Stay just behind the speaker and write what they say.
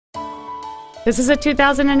This is a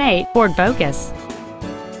 2008 Ford Focus.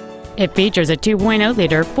 It features a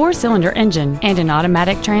 2.0-liter four-cylinder engine and an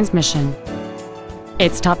automatic transmission.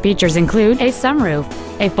 Its top features include a sunroof,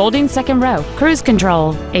 a folding second row, cruise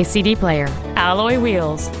control, a CD player, alloy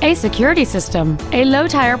wheels, a security system, a low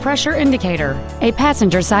tire pressure indicator, a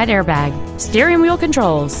passenger side airbag, steering wheel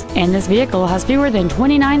controls, and this vehicle has fewer than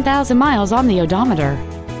 29,000 miles on the odometer.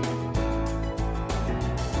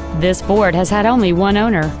 This Ford has had only one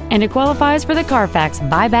owner, and it qualifies for the Carfax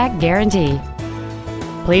buyback guarantee.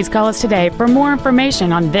 Please call us today for more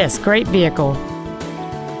information on this great vehicle.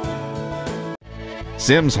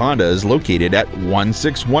 Sims Honda is located at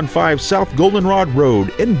 1615 South Goldenrod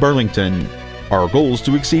Road in Burlington. Our goal is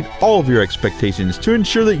to exceed all of your expectations to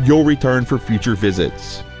ensure that you'll return for future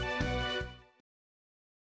visits.